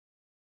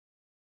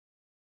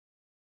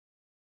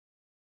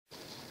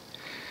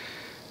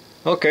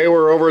Okay,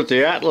 we're over at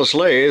the Atlas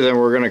lathe and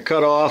we're going to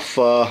cut off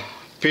a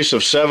piece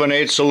of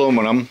 7/8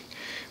 aluminum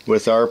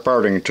with our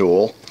parting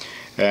tool.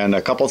 And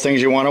a couple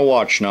things you want to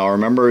watch now.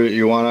 Remember,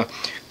 you want to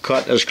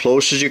cut as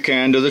close as you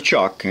can to the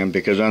chuck, and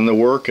because then the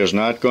work is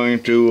not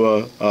going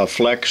to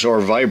flex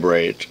or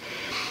vibrate.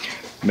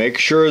 Make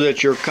sure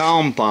that your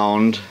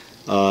compound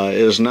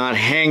is not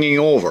hanging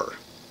over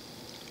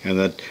and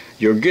that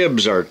your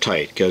gibs are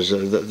tight, because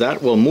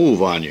that will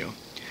move on you.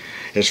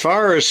 As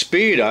far as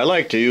speed, I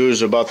like to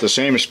use about the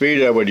same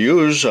speed I would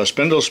use,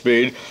 spindle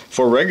speed,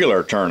 for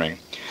regular turning.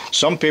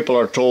 Some people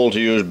are told to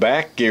use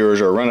back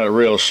gears or run it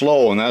real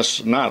slow, and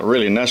that's not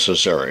really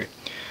necessary.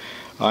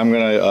 I'm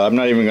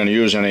not even going to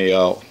use any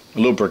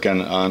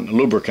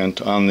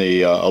lubricant on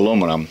the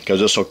aluminum, because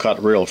this will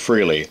cut real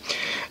freely.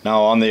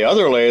 Now on the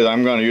other lathe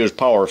I'm going to use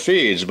power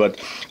feeds, but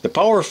the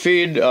power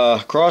feed,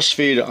 cross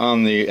feed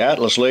on the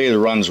Atlas lathe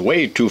runs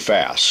way too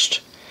fast.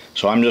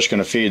 So I'm just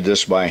going to feed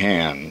this by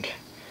hand.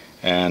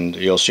 And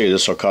you'll see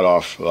this will cut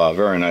off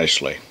very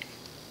nicely.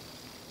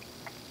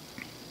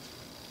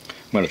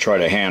 I'm going to try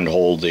to hand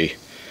hold the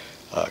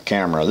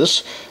camera.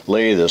 This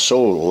lathe is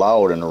so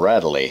loud and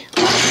rattly.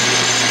 There we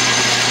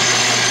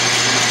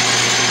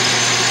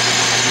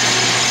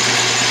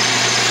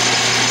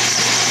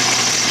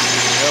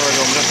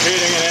go. I'm just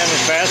feeding it in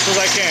as fast as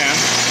I can.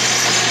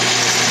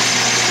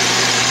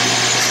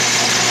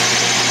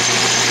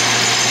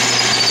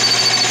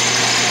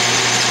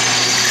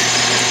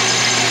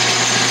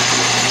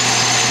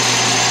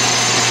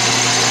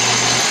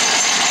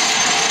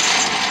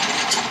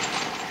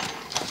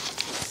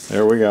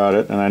 There we got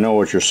it, and I know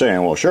what you're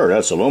saying. Well, sure,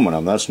 that's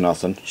aluminum, that's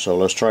nothing. So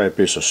let's try a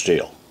piece of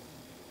steel.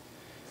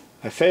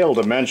 I failed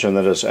to mention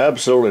that it's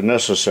absolutely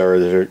necessary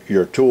that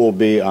your tool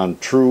be on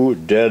true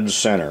dead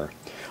center.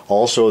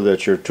 Also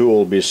that your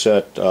tool be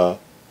set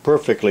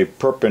perfectly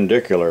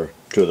perpendicular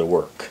to the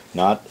work,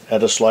 not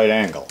at a slight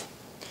angle.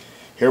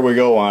 Here we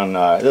go on,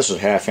 this is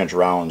 1/2 inch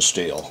round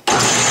steel.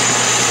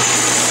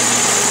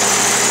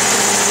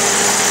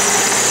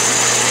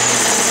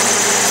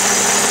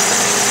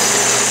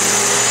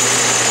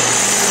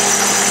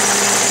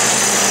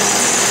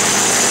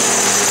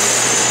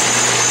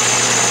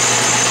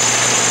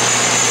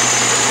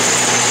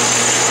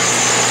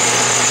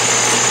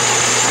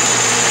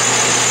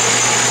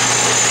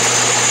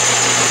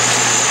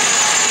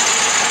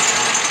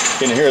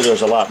 You can hear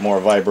there's a lot more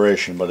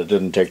vibration, but it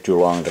didn't take too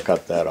long to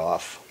cut that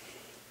off.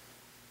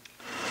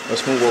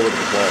 Let's move over to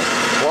the ball.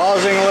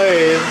 Clausing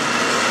lathe,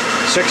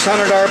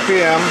 600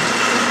 RPM,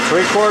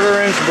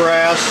 3/4 inch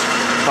brass,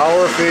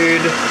 power feed,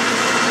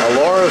 a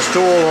Loris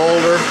tool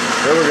holder.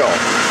 Here we go.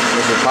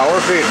 This is power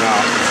feed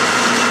now.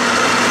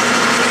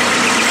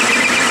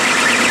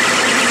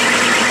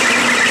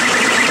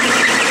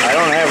 I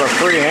don't have a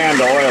free hand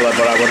to oil it,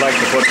 but I would like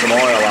to put some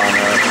oil on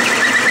there.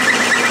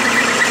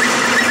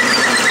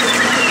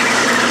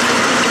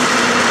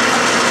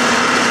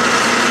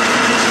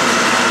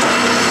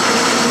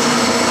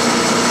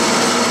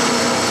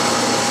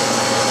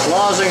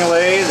 Clausing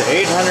lathe,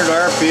 800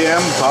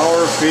 RPM,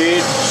 power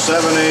feed,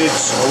 7/8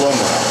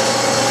 aluminum.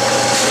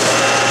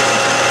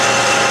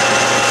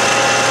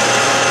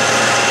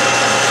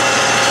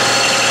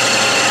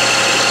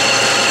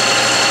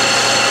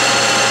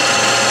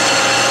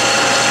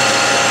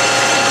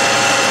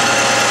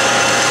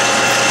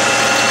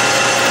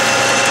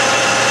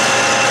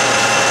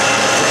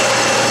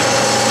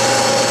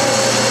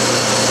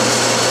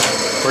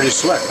 Pretty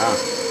slick, huh?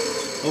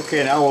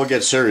 Okay, now we'll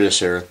get serious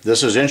here.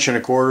 This is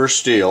 1¼ inch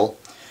steel.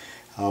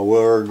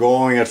 We're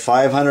going at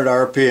 500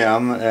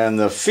 RPM, and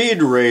the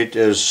feed rate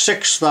is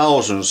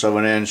 6/1000 of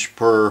an inch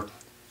per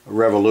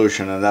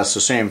revolution, and that's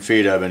the same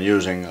feed I've been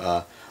using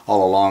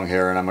all along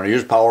here. And I'm going to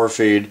use power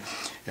feed,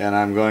 and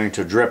I'm going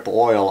to drip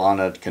oil on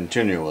it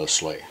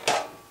continuously.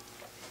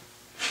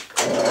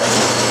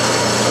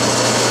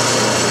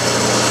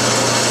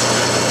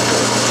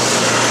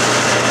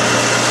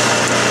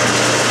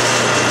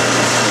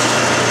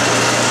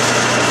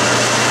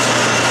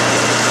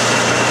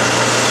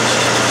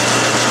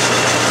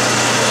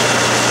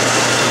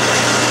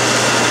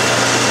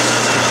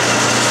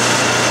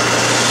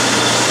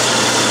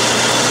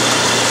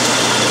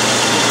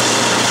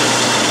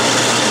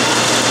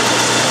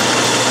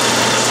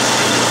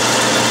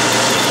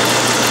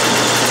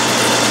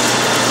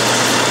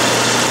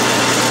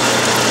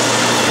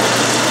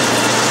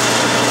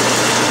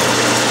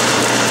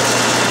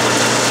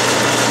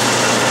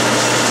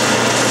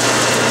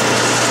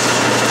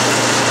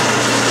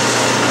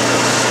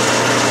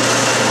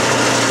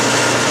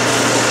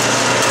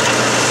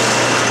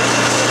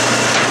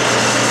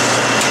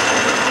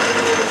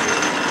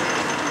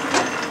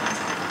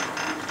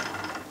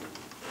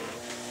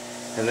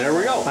 And there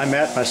we go. I'm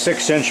at my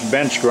 6-inch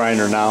bench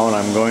grinder now, and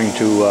I'm going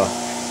to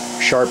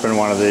sharpen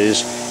one of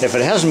these. If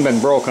it hasn't been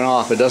broken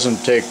off, it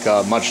doesn't take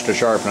much to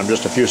sharpen them,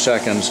 just a few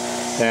seconds.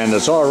 And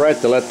it's all right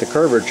to let the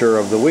curvature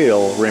of the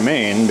wheel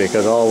remain,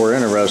 because all we're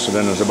interested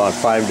in is about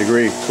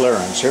 5-degree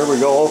clearance. Here we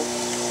go,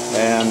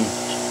 and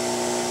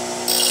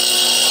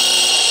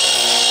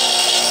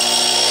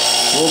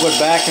move it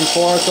back and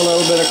forth a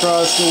little bit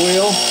across the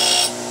wheel.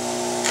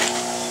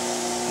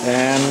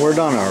 And we're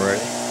done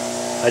already.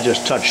 I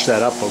just touched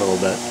that up a little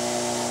bit.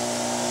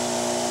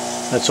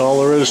 That's all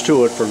there is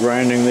to it for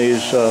grinding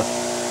these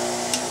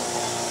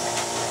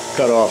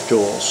cut-off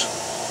tools.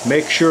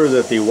 Make sure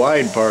that the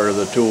wide part of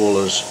the tool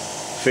is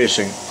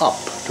facing up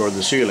toward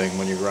the ceiling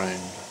when you grind.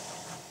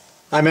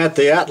 I'm at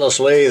the Atlas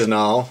lathe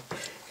now,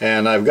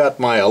 and I've got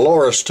my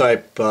Aloris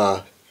type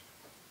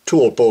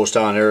tool post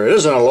on here. It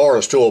isn't a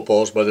Aloris tool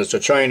post, but it's a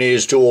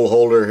Chinese tool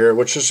holder here,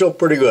 which is still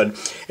pretty good.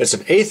 It's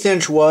an 1/8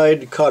 inch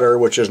wide cutter,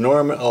 which is a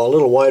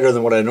little wider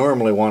than what I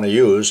normally want to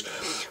use.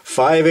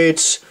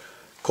 5/8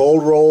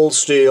 cold rolled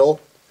steel,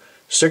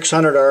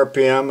 600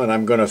 RPM, and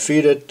I'm going to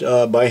feed it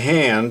by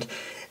hand.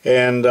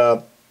 And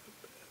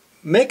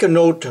make a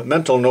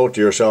mental note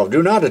to yourself.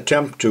 Do not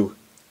attempt to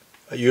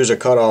use a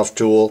cutoff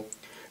tool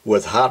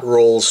with hot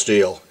rolled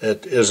steel.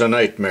 It is a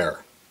nightmare.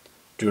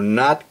 Do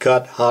not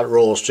cut hot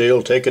rolled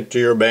steel. Take it to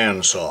your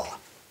bandsaw.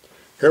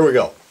 Here we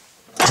go.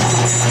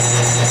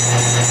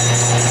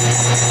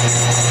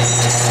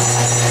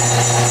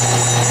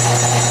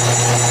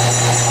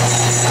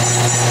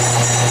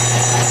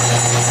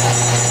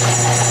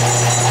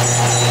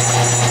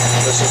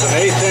 This is an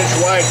 1/8 inch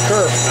wide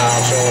kerf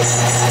now, so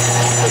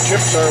the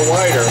chips are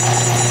wider.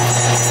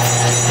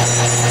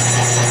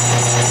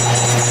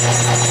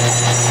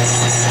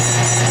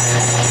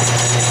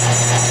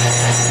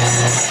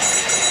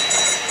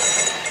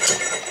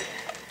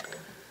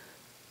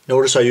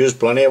 Notice I used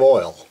plenty of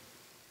oil.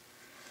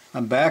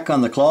 I'm back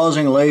on the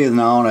closing lathe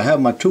now, and I have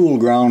my tool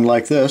ground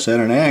like this at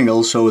an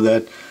angle so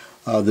that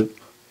the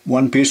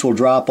one piece will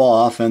drop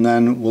off, and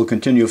then we'll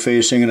continue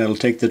facing, and it'll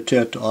take the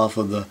tit off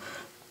of the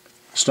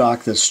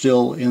stock that's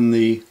still in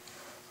the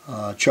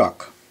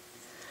chuck.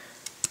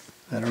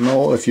 I don't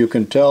know if you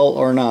can tell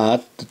or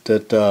not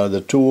that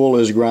the tool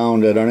is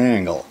ground at an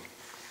angle.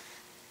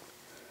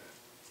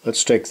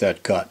 Let's take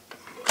that cut.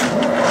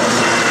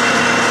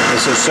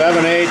 This is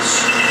 7/8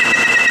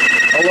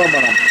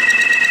 aluminum.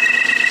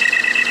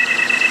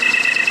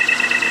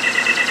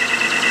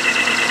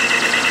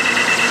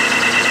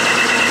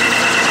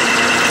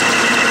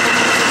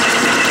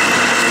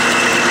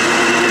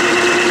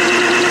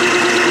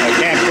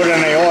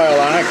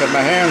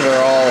 My hands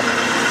are all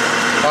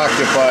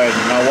occupied.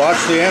 Now watch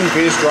the end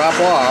piece drop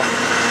off.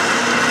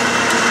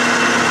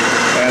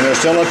 And there's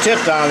still a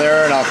tit down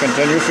there, and I'll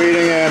continue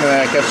feeding in, and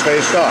then it gets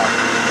faced off.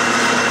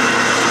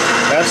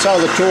 That's how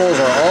the tools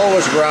are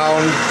always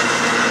ground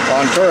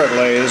on turret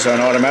lathes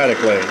and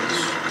automatic lathes.